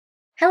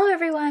Hello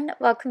everyone,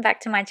 welcome back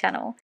to my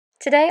channel.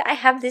 Today I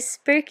have this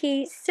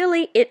spooky,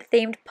 silly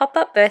It-themed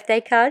pop-up birthday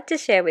card to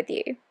share with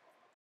you.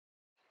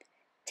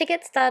 To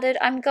get started,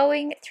 I'm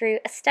going through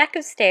a stack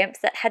of stamps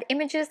that had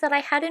images that I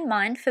had in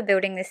mind for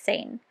building this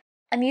scene.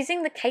 I'm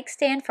using the cake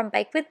stand from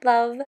Bake with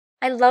Love.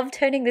 I love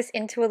turning this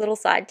into a little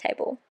side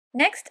table.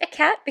 Next, a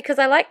cat, because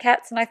I like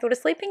cats and I thought a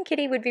sleeping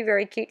kitty would be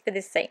very cute for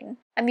this scene.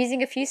 I'm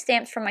using a few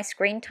stamps from my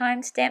screen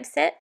time stamp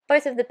set,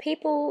 both of the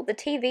people, the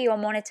TV or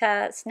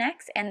monitor,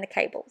 snacks, and the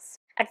cables.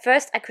 At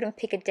first, I couldn't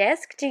pick a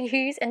desk to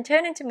use and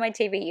turn into my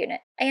TV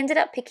unit. I ended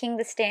up picking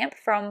the stamp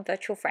from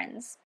Virtual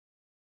Friends.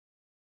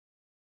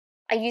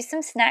 I used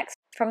some snacks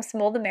from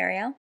Small the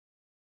Merrier,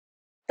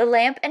 the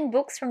lamp and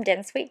books from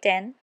Den Sweet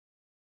Den,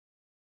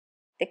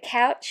 the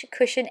couch,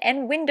 cushion,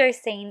 and window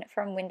scene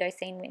from Window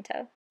Scene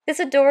Winter. This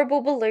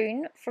adorable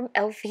balloon from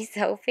Elfie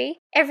Selfie.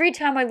 Every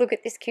time I look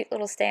at this cute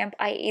little stamp,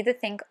 I either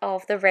think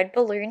of the red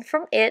balloon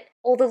from It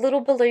or the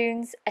little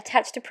balloons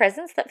attached to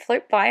presents that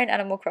float by in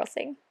Animal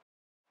Crossing.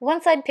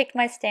 Once I'd picked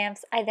my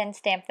stamps, I then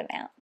stamped them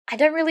out. I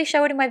don't really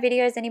show it in my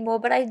videos anymore,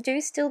 but I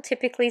do still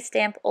typically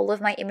stamp all of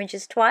my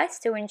images twice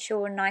to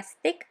ensure nice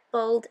thick,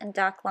 bold, and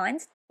dark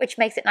lines, which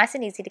makes it nice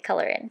and easy to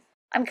colour in.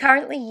 I'm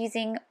currently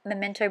using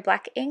Memento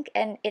black ink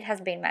and it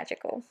has been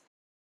magical.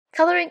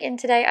 Colouring in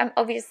today, I'm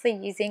obviously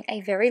using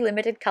a very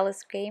limited colour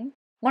scheme.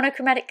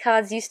 Monochromatic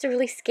cards used to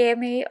really scare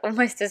me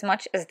almost as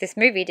much as this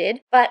movie did,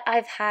 but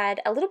I've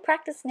had a little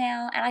practice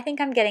now and I think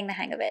I'm getting the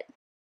hang of it.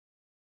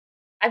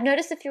 I've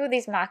noticed a few of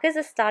these markers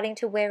are starting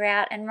to wear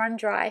out and run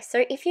dry,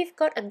 so if you've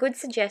got a good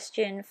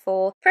suggestion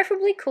for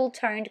preferably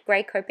cool-toned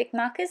grey Copic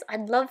markers,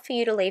 I'd love for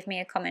you to leave me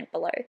a comment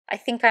below. I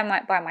think I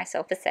might buy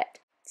myself a set,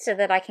 so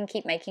that I can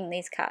keep making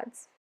these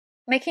cards.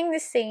 Making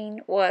this scene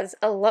was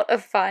a lot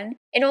of fun.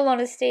 In all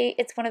honesty,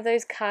 it's one of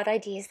those card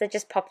ideas that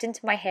just popped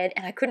into my head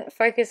and I couldn't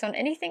focus on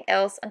anything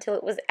else until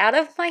it was out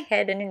of my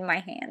head and in my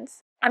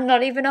hands. I'm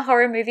not even a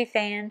horror movie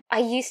fan. I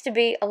used to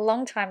be a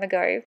long time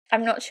ago.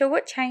 I'm not sure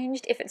what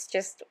changed, if it's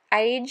just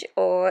age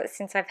or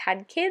since I've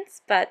had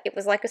kids, but it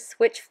was like a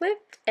switch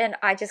flipped and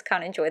I just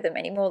can't enjoy them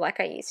anymore like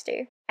I used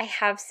to. I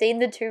have seen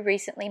the two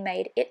recently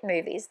made It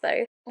movies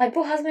though. My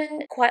poor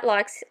husband quite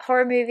likes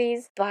horror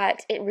movies,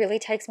 but it really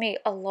takes me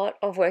a lot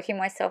of working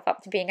myself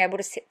up to being able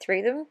to sit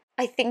through them.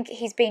 I think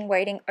he's been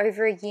waiting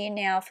over a year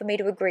now for me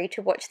to agree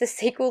to watch the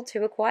sequel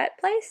to A Quiet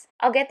Place.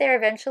 I'll get there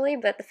eventually,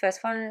 but the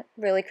first one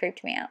really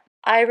creeped me out.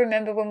 I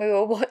remember when we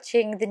were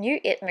watching the new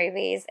It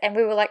movies and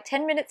we were like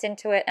 10 minutes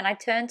into it and I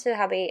turned to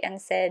hubby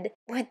and said,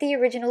 weren't the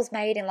originals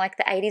made in like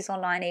the 80s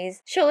or 90s?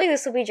 Surely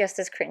this will be just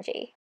as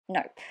cringy.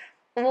 Nope.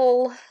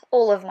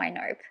 All of my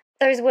nope.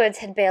 Those words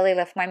had barely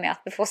left my mouth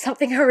before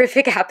something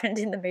horrific happened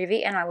in the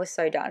movie and I was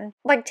so done.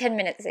 Like 10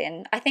 minutes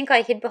in, I think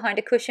I hid behind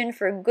a cushion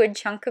for a good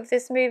chunk of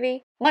this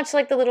movie, much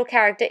like the little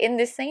character in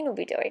this scene will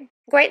be doing.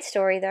 Great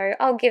story though,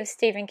 I'll give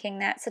Stephen King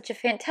that, such a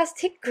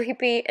fantastic,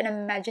 creepy and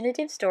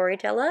imaginative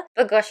storyteller,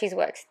 but gosh his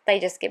works, they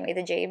just give me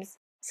the jeebs.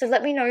 So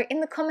let me know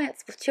in the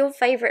comments what's your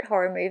favourite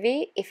horror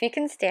movie, if you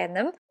can stand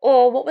them,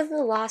 or what was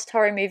the last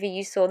horror movie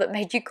you saw that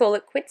made you call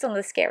it quits on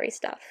the scary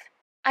stuff.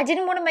 I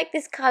didn't want to make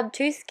this card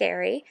too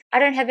scary. I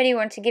don't have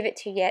anyone to give it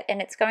to yet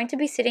and it's going to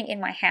be sitting in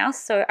my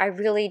house, so I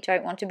really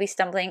don't want to be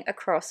stumbling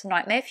across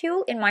nightmare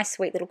fuel in my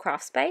sweet little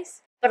craft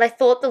space. But I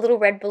thought the little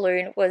red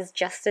balloon was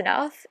just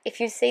enough. If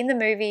you've seen the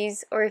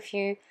movies or if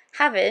you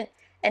haven't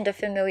and are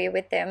familiar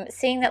with them,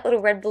 seeing that little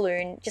red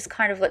balloon just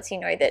kind of lets you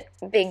know that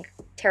big,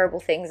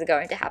 terrible things are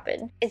going to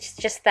happen. It's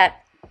just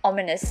that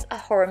ominous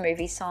horror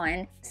movie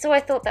sign, so I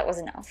thought that was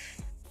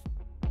enough.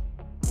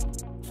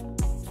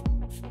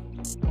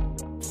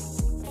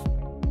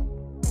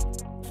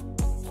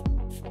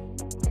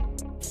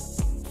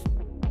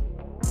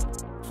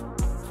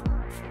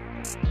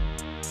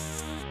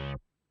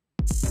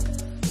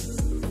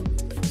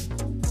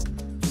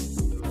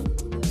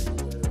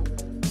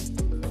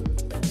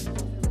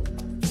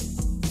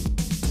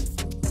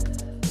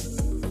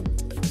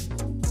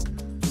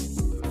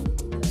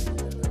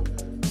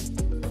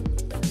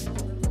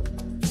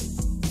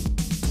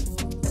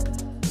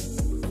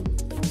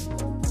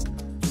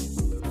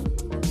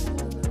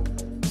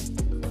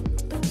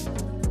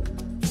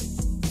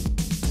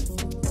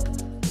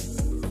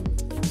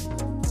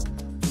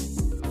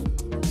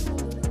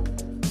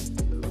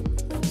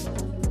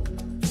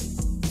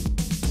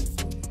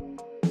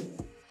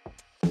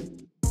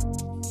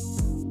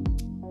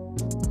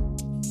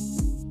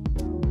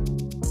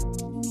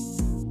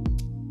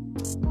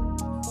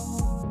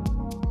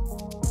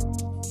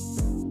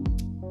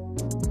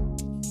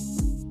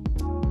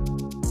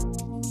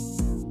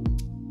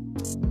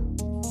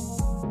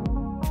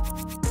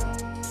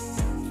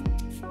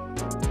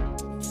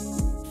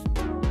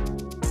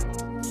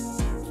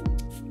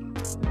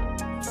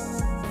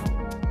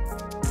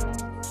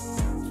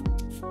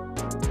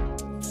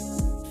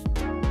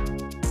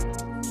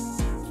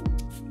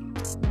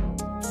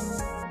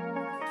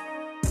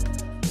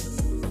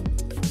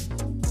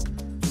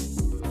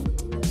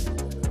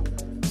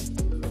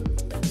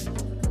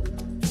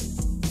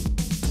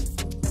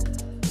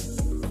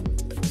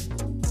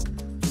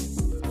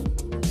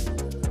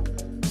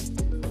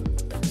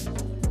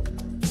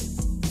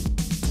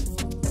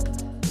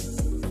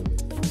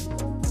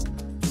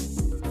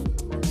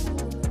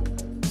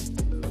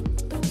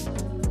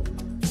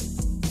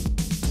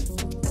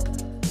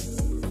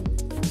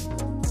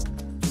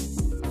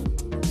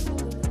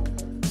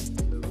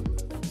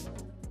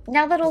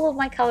 Now that all of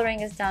my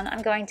colouring is done,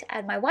 I'm going to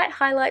add my white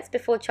highlights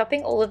before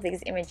chopping all of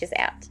these images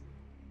out.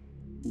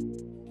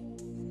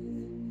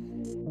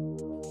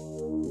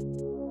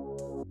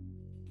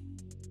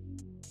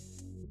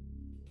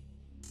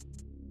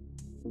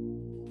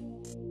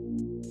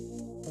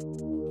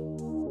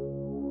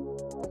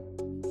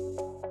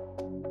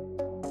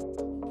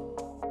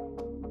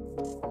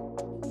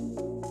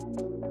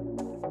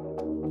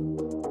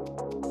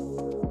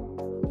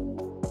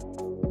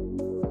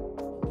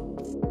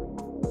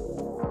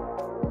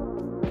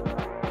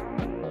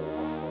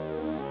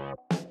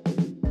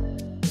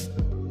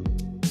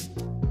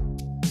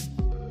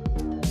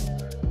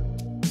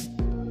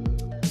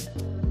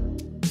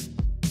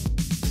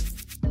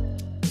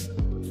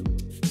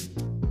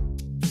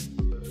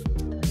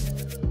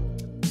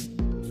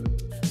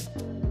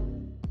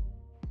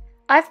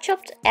 I've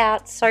chopped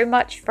out so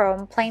much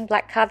from plain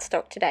black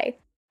cardstock today.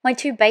 My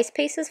two base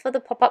pieces for the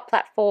pop-up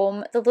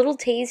platform, the little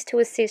tees to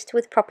assist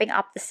with propping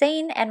up the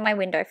scene, and my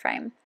window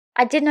frame.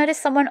 I did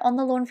notice someone on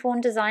the Lawn Fawn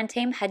design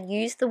team had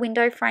used the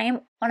window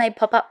frame on a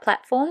pop-up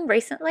platform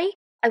recently.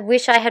 I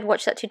wish I had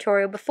watched that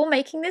tutorial before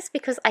making this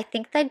because I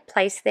think they'd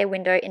placed their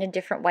window in a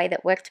different way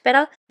that worked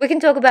better. We can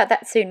talk about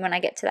that soon when I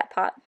get to that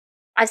part.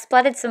 I've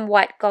splattered some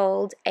white,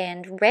 gold,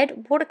 and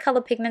red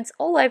watercolour pigments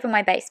all over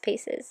my base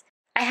pieces.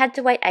 I had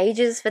to wait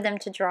ages for them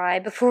to dry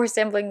before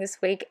assembling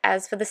this week,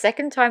 as for the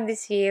second time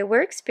this year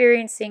we're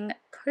experiencing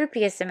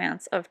copious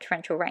amounts of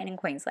torrential rain in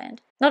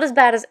Queensland. Not as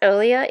bad as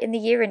earlier in the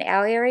year in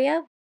our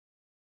area,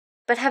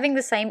 but having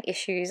the same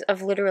issues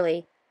of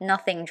literally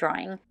nothing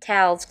drying: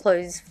 towels,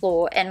 clothes,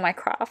 floor, and my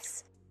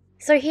crafts.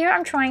 So here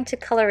I'm trying to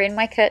colour in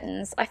my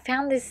curtains. I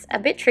found this a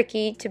bit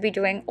tricky to be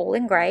doing all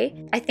in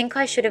grey. I think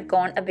I should have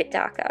gone a bit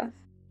darker.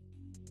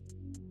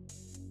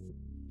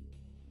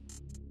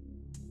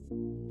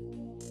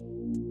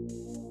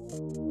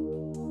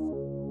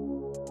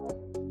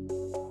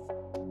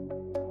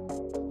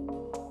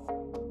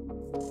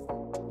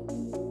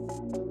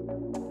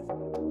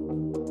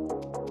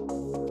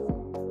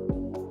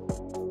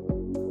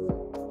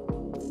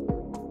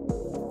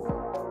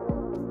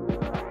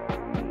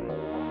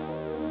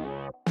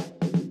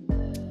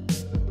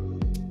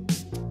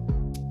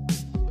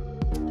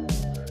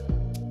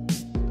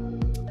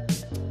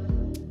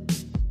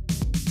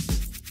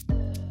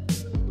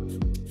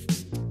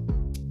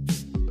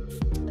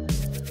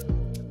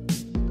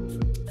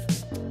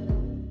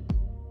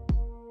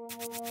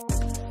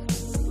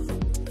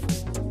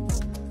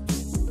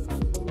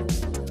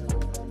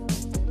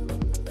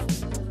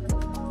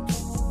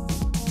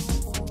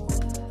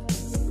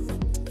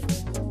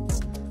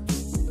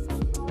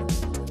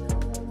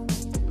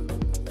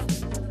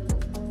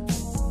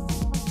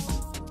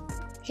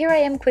 Here I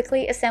am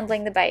quickly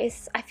assembling the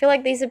base. I feel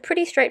like these are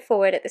pretty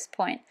straightforward at this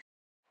point.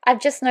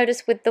 I've just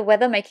noticed with the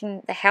weather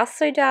making the house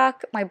so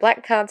dark, my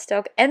black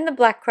cardstock and the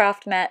black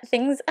craft mat,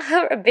 things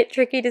are a bit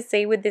tricky to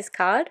see with this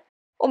card.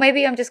 Or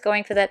maybe I'm just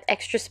going for that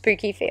extra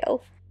spooky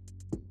feel.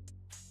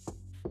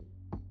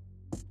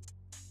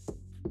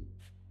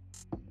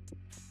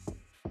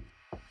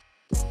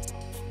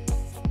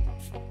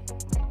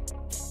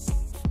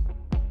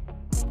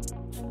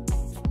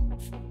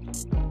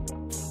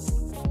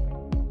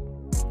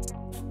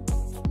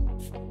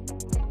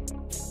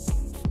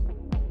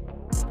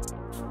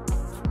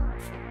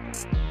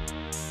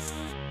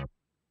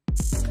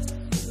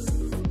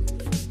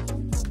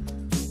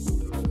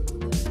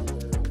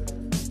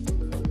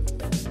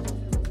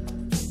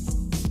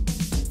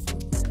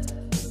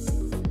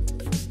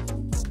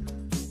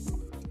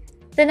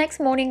 The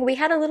next morning we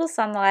had a little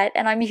sunlight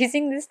and I'm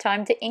using this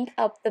time to ink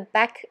up the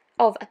back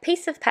of a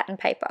piece of pattern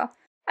paper.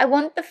 I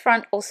want the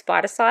front or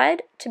spider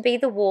side to be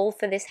the wall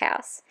for this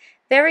house.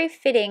 Very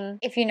fitting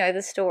if you know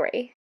the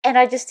story. And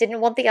I just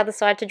didn't want the other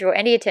side to draw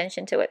any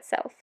attention to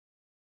itself.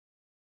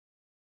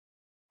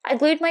 I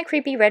glued my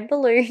creepy red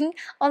balloon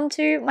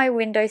onto my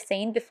window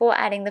scene before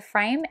adding the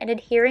frame and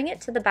adhering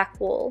it to the back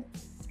wall.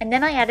 And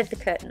then I added the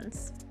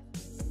curtains.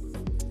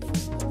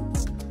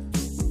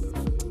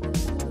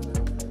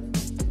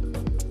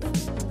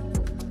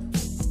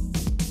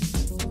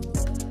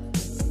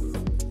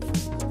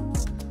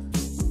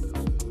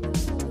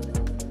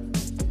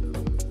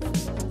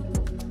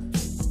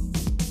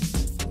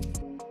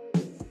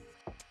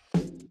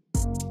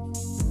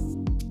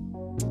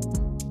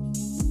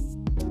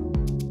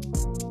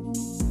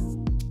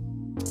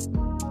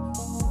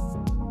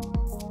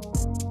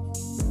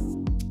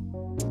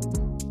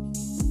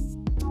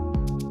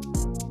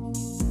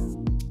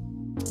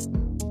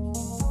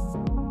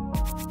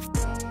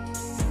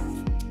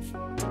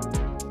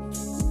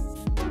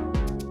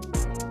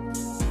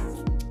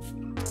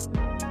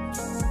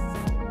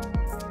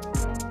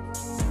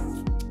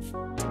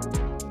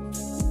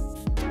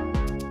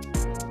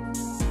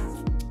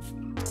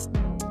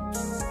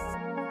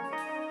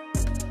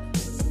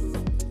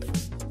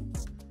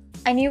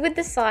 I knew with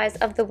the size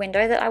of the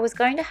window that I was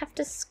going to have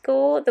to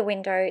score the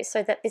window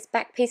so that this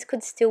back piece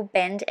could still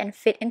bend and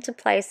fit into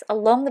place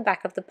along the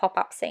back of the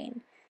pop-up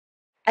scene.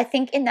 I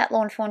think in that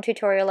lawn fawn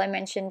tutorial I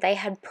mentioned they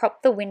had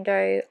propped the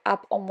window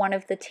up on one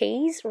of the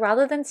T's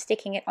rather than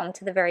sticking it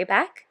onto the very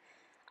back.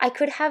 I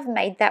could have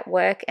made that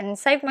work and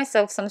saved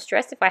myself some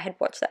stress if I had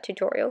watched that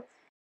tutorial.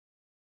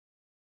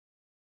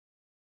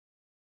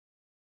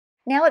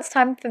 Now it's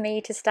time for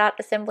me to start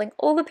assembling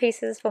all the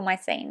pieces for my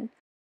scene.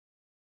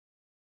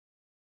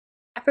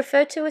 I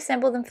prefer to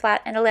assemble them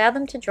flat and allow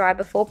them to dry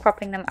before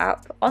propping them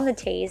up on the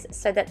T's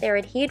so that they're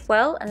adhered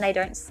well and they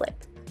don't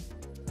slip.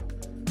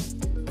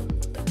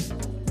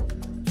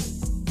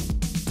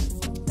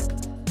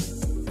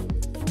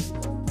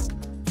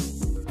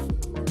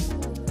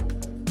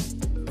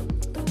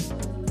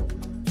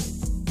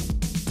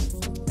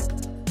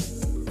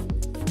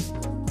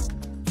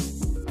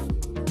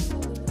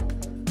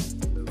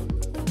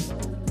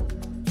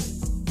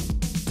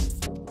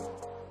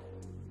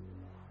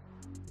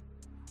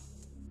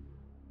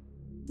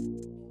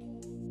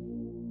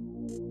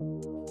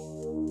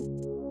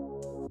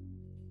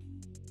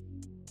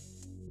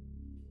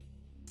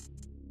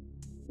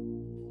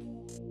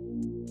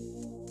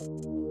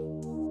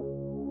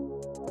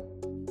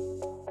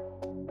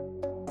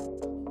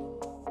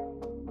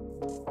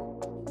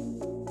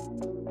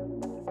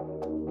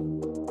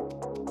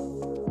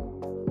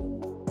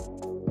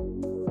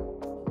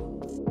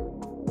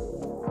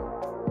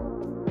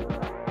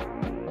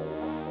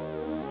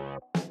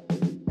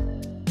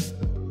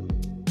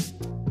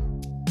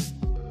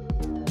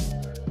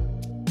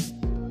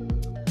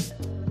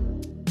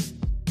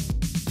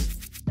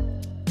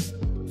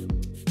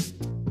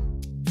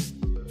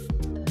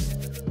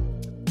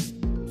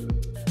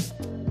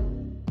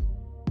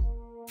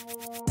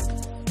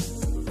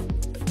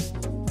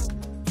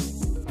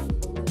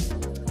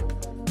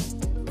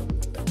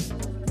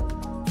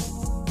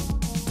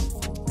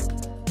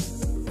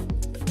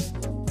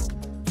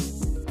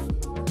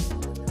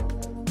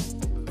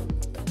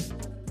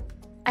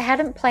 I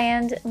hadn't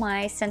planned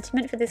my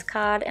sentiment for this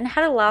card and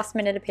had a last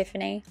minute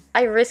epiphany.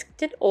 I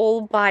risked it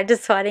all by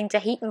deciding to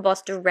heat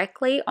emboss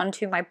directly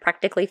onto my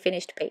practically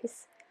finished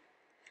piece.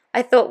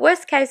 I thought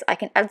worst case I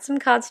can add some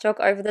cardstock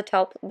over the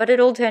top, but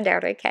it all turned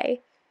out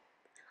okay.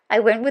 I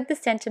went with the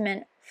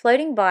sentiment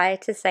floating by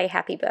to say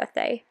happy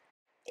birthday.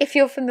 If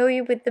you're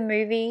familiar with the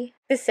movie,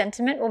 this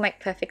sentiment will make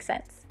perfect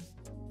sense.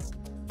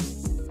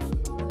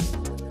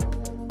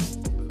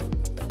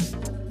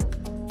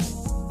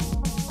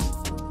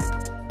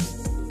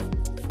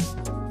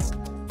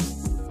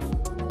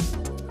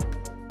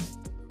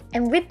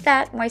 And with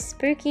that, my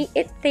spooky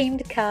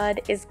it-themed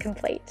card is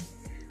complete.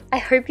 I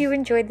hope you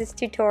enjoyed this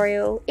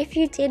tutorial. If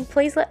you did,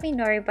 please let me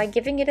know by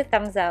giving it a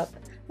thumbs up.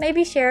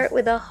 Maybe share it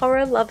with a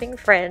horror-loving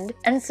friend,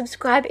 and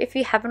subscribe if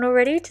you haven't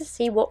already to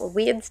see what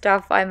weird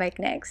stuff I make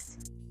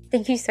next.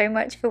 Thank you so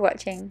much for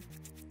watching.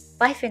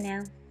 Bye for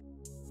now.